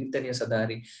mandena kirtaniya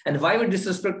sadahari. And why we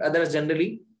disrespect others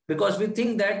generally? Because we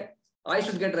think that I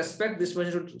should get respect, this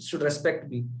person should respect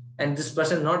me. And this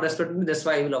person not respect me, that's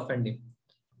why I will offend him.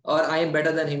 Or I am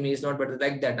better than him, he is not better,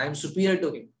 like that. I am superior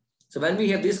to him. So when we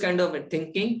have this kind of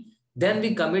thinking, then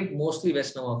we commit mostly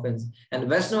Vaishnava offense. And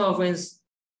Vaishnava offense,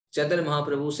 Chaitanya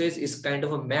Mahaprabhu says, is kind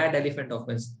of a mad elephant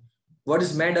offense. What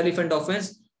is mad elephant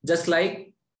offense? Just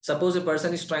like, suppose a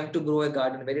person is trying to grow a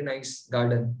garden, very nice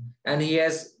garden, and he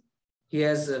has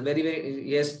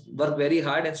worked very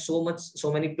hard, and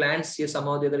so many plants here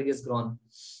somehow the other he has grown,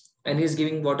 and he is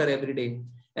giving water every day.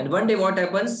 And one day what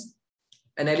happens?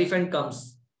 An elephant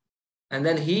comes, and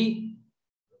then he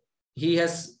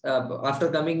has after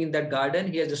coming in that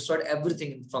garden, he has destroyed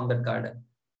everything from that garden.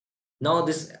 Now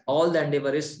all the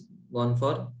endeavor is gone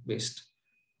for waste.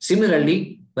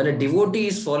 Similarly, when a devotee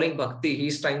is following bhakti, he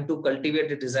is trying to cultivate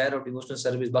the desire of devotional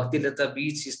service. Bhakti Lata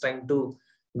Beach is trying to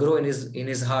grow in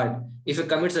his heart. If he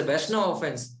commits a Vaishnava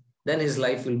offense, then his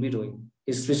life will be ruined.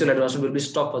 His spiritual advancement will be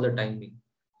stopped for the time being.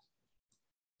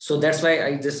 So that's why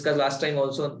I discussed last time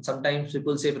also. Sometimes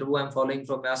people say, Prabhu, I'm following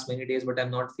from last many days, but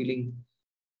I'm not feeling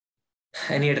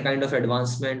any kind of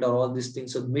advancement or all these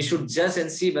things. So we should judge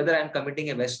and see whether I'm committing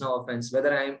a Vaishnava offense,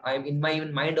 whether I'm in my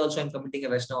mind also I'm committing a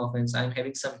Vaishnava offense. I'm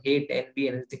having some hate, envy,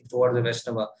 anything towards the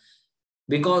Vaishnava.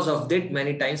 Because of that,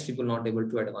 many times people not able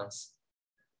to advance.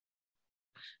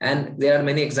 And there are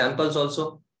many examples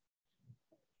also.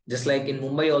 Just like in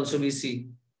Mumbai also we see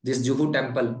this Juhu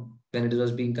temple, when it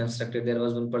was being constructed, there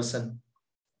was one person,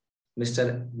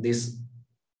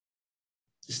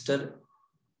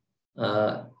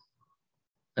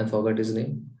 I forgot his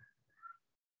name.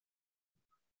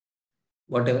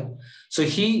 Whatever. So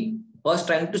he was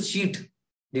trying to cheat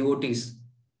devotees.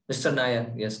 Mr.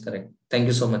 Nair. Yes, correct. Thank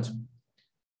you so much.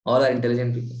 All are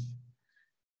intelligent people.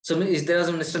 So there was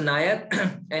Mr. Nair,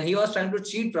 and he was trying to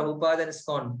cheat Prabhupada and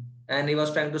ISKCON. And he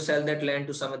was trying to sell that land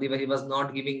to somebody, but he was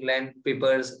not giving land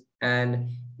papers, and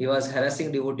he was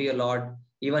harassing devotee a lot.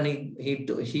 Even he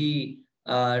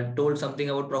told something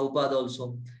about Prabhupada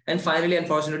also. And finally,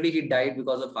 unfortunately, he died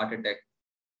because of heart attack.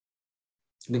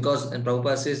 And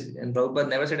Prabhupada says, and Prabhupada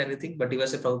never said anything, but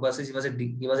Prabhupada says he was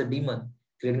a demon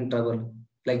creating trouble.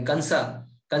 Like Kansa.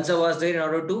 Kansa was there in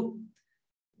order to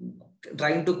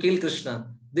trying to kill Krishna.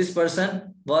 This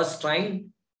person was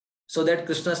trying so that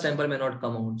Krishna's temple may not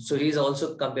come out. So he is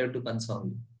also compared to Kansa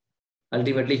only.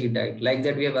 Ultimately, he died. Like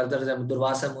that, we have other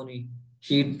Durvasa Muni.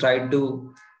 He tried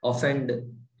to offend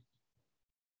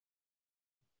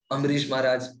Amrish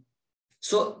Maharaj.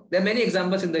 So there are many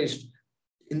examples in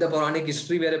the Puranic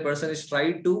history where a person is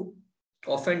tried to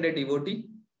offend a devotee.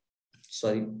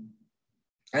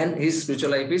 And his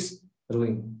spiritual life is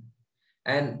ruined.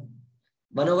 And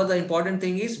one of the important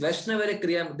thing is Vaishnavare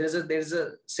Kriya. There's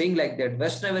a saying like that,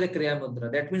 Vaishnavare Kriya Mudra.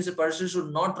 That means a person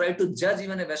should not try to judge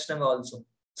even a Vaishnava also.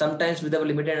 Sometimes with a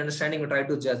limited understanding, we try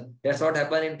to judge. That's what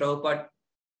happened in Prabhupada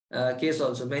case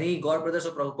also. Many God brothers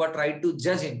of Prabhupada tried to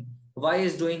judge him. Why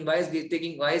is giving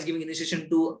initiation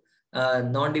to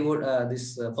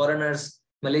foreigners,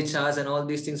 Malichas and all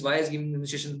these things? Why is giving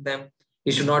initiation to them?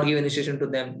 He should not give initiation to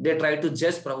them. They try to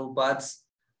judge Prabhupada's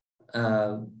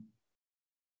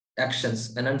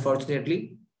actions. And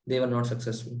unfortunately, they were not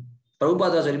successful.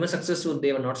 Prabhupada was very much successful.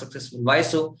 They were not successful. Why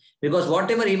so? Because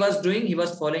whatever he was doing, he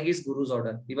was following his guru's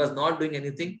order. He was not doing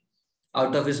anything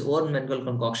out of his own mental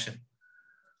concoction.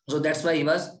 So that's why he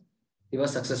was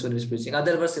successful in his preaching.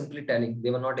 Others were simply telling. They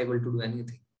were not able to do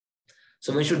anything.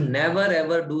 So we should never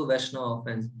ever do Vaishnava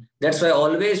offense. That's why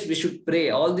always we should pray.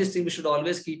 All these things we should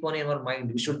always keep on in our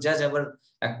mind. We should judge our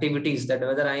activities, that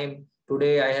whether I am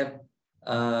today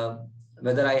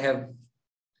whether I have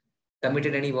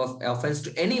committed any offense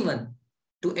to anyone,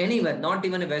 not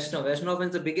even a Vaishnava. Vaishnava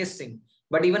offense is the biggest thing.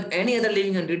 But even any other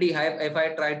living entity,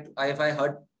 if I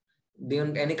hurt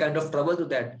any kind of trouble to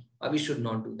that, we should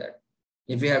not do that.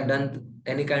 If we have done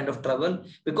any kind of trouble,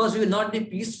 because we will not be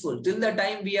peaceful. Till the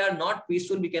time we are not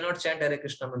peaceful, we cannot chant Hare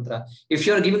Krishna mantra. If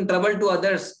you are giving trouble to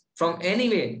others from any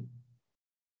way,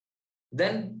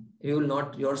 then you will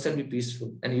not yourself be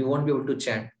peaceful and you won't be able to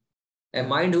chant. A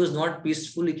mind who is not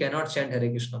peaceful, he cannot chant Hare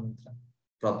Krishna mantra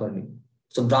properly.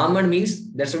 So Brahman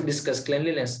means, that's what we discussed,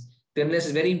 cleanliness. Cleanliness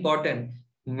is very important.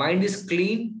 Mind is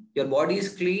clean, your body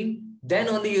is clean, then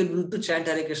only you're able to chant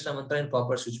Hare Krishna mantra in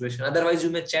proper situation. Otherwise, you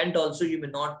may chant also, you may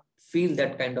not feel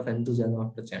that kind of enthusiasm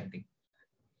after chanting.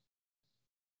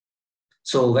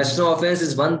 So Vaishnava offense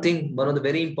is one thing, one of the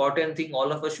very important thing.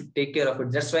 All of us should take care of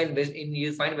it. That's why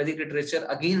you find Vedic literature,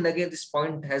 again and again, this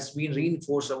point has been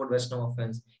reinforced about Vaishnava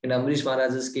offense. In Amrish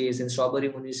Maharaj's case, in Strawberry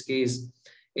Muni's case,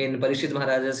 in Parishit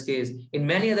Maharaj's case, in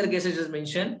many other cases, it is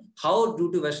mentioned how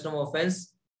due to Vaishnava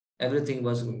offense, everything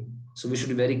was going. So we should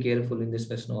be very careful in this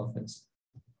Vaishnava offense.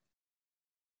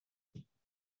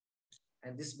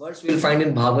 And this verse we will find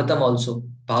in Bhagavatam also.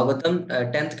 Bhagavatam,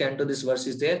 10th canto, this verse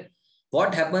is there.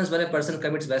 What happens when a person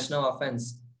commits Vaishnava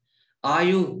offense?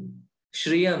 Ayu,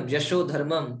 Shriyam, Yasho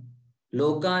Dharmam,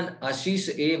 Lokan Ashish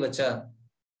Evacha,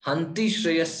 Hanti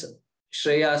Shreyasmi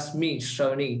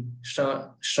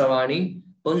Shravani,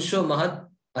 Punsho Mahat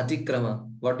Atikrama.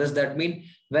 What does that mean?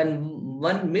 When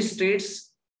one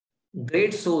misstates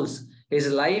great souls, his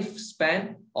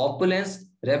lifespan, opulence,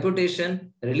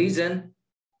 reputation, religion,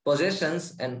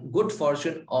 possessions, and good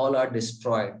fortune all are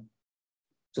destroyed.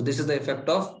 So this is the effect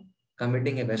of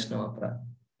committing a Vaishnava aparadha.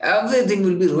 Everything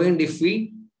will be ruined if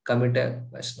we commit a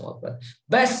Vaishnava aparadha.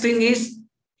 Best thing is,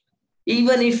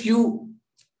 even if you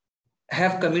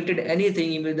have committed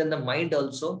anything, even in the mind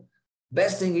also,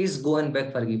 best thing is go and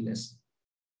beg forgiveness.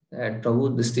 That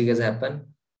Prabhu, this thing has happened.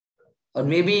 Or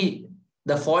maybe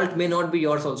the fault may not be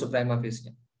yours also, prima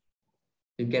facie.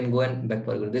 You can go and beg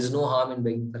forgiveness. There is no harm in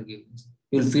begging forgiveness.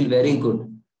 You will feel very good.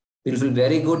 You will feel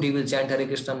very good. You will chant Hare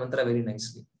Krishna mantra very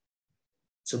nicely.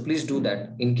 So please do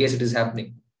that in case it is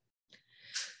happening.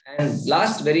 And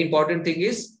last very important thing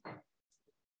is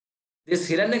this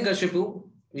Hiranyakashipu,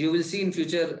 you will see in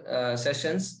future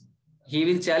sessions, he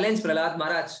will challenge Prahlad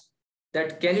Maharaj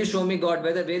that can you show me God?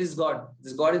 Where is God?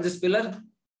 Is God in this pillar?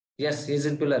 Yes, he is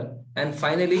in pillar. And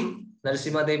finally,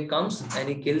 Narasimha Dev comes and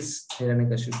he kills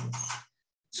Hiranyakashipu.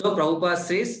 So Prabhupada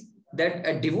says that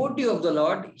a devotee of the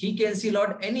Lord, he can see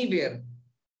Lord anywhere.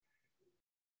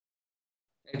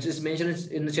 It is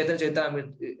mentioned in the Chaitanya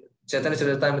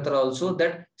Charitamrita also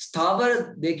that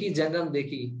Sthavar Dekhi Jangam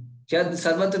Dekhi.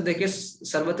 Sarvatra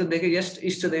Dekhe Yast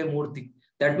Ishtadev Murti.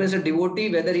 That means a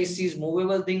devotee, whether he sees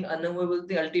movable thing, unmovable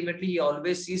thing, ultimately he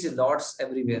always sees his Lords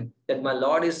everywhere. That my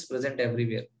Lord is present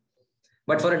everywhere.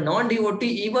 But for a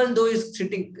non-devotee, even though he's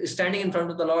standing in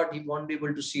front of the Lord, he won't be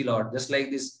able to see Lord. Just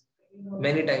like this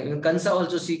many times. Even Kansa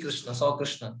also saw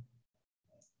Krishna.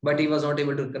 But he was not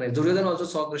able to recognize. Duryodhana also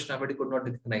saw Krishna, but he could not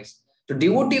recognize. So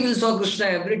devotee will saw Krishna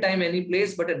every time, any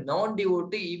place, but a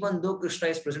non-devotee, even though Krishna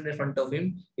is present in front of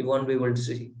him, he won't be able to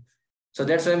see him. So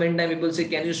that's why many times people say,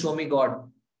 can you show me God?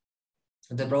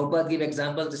 The Prabhupada give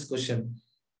example this question.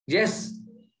 Yes,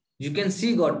 you can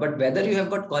see God, but whether you have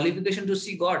got qualification to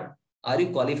see God, are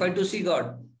you qualified to see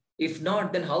God? If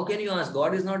not, then how can you ask?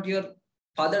 God is not your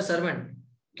father's servant.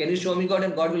 Can you show me God?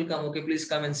 And God will come. Okay, please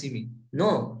come and see me.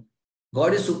 No.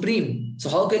 God is supreme. So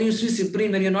how can you see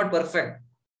supreme when you're not perfect?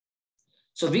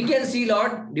 So we can see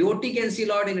Lord, devotee can see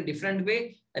Lord in a different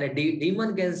way, and a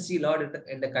demon can see Lord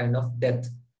in the kind of death.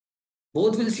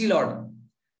 Both will see Lord.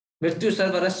 Mrityu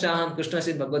sarvaraschaham, Krishna says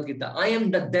in Bhagavad Gita, I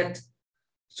am the death.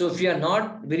 So if you are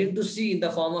not willing to see in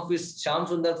the form of his Shyam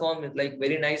Sundar form, like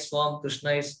very nice form,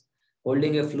 Krishna is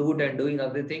holding a flute and doing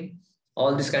everything,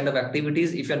 all these kind of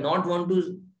activities. If you are not want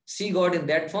to see God in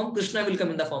that form, Krishna will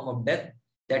come in the form of death.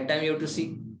 That time you have to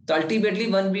see. So ultimately,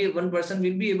 one person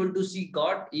will be able to see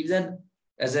God even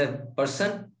as a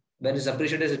person when he's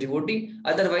appreciated as a devotee.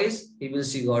 Otherwise, he will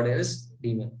see God as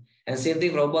demon. And same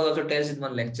thing Prabhupada also tells in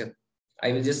one lecture.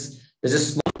 There's a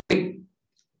small clip.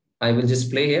 I will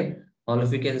just play here. All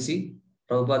of you can see.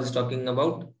 Prabhupada is talking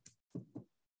about?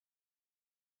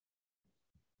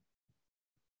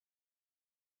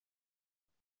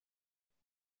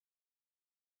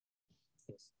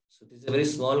 So this is a very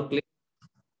small clip.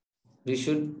 We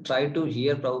should try to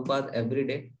hear Prabhupada every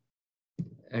day.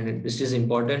 And it is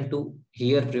important to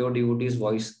hear pure devotee's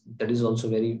voice. That is also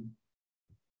very.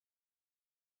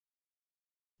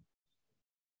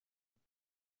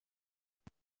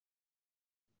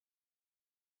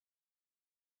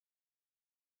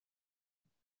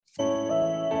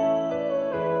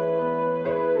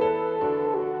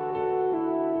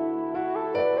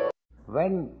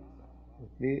 When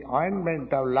the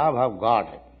ointment of love of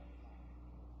God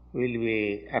will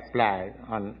be applied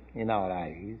in our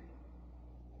eyes,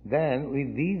 then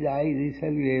with these eyes we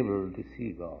shall be able to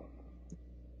see God.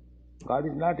 God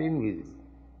is not invisible.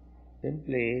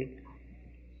 Simply,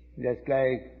 just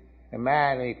like a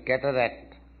man with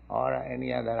cataract or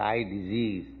any other eye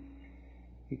disease,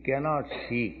 he cannot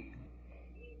see.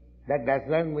 That does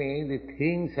not mean the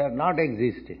things are not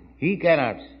existing. He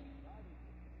cannot see.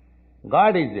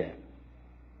 God is there.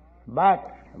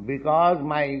 But because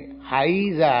my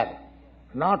eyes are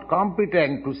not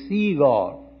competent to see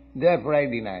God, therefore I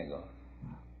deny God.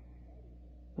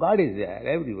 God is there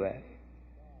everywhere.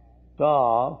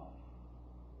 So,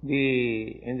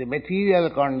 in the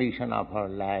material condition of our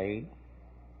life,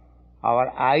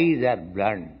 our eyes are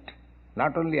blunt.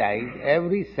 Not only eyes,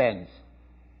 every sense,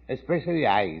 especially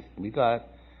eyes, because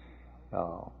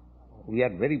we are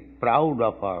very proud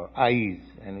of our eyes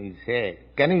and we say,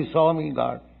 "Can you show me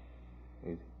God?"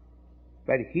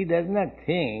 But he does not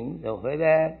think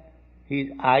whether his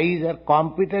eyes are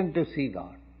competent to see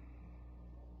God.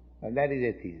 And that is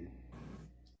atheism.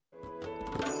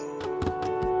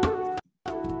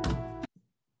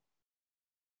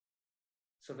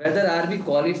 So whether are we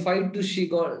qualified to see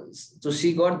God? To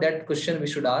see God, that question we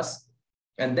should ask.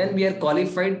 And then we are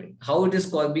qualified. How it is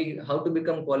called? How to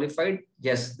become qualified?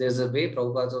 Yes, there's a way.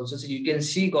 Prabhupada also says you can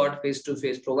see God face to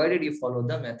face, provided you follow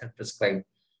the method prescribed.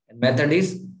 And method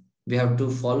is we have to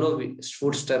follow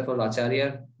footstep of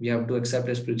Acharya. We have to accept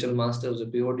a spiritual master as a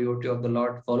pure devotee of the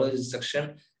Lord, follow his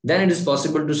instruction. Then it is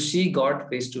possible to see God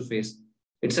face to face.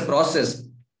 It's a process.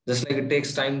 Just like it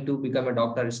takes time to become a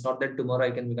doctor. It's not that tomorrow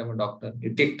I can become a doctor.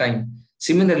 It takes time.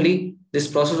 Similarly, this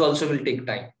process also will take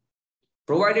time,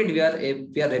 provided we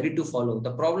are ready to follow.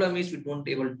 The problem is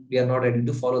we are not ready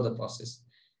to follow the process.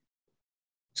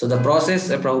 So the process,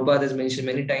 Prabhupada has mentioned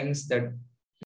many times that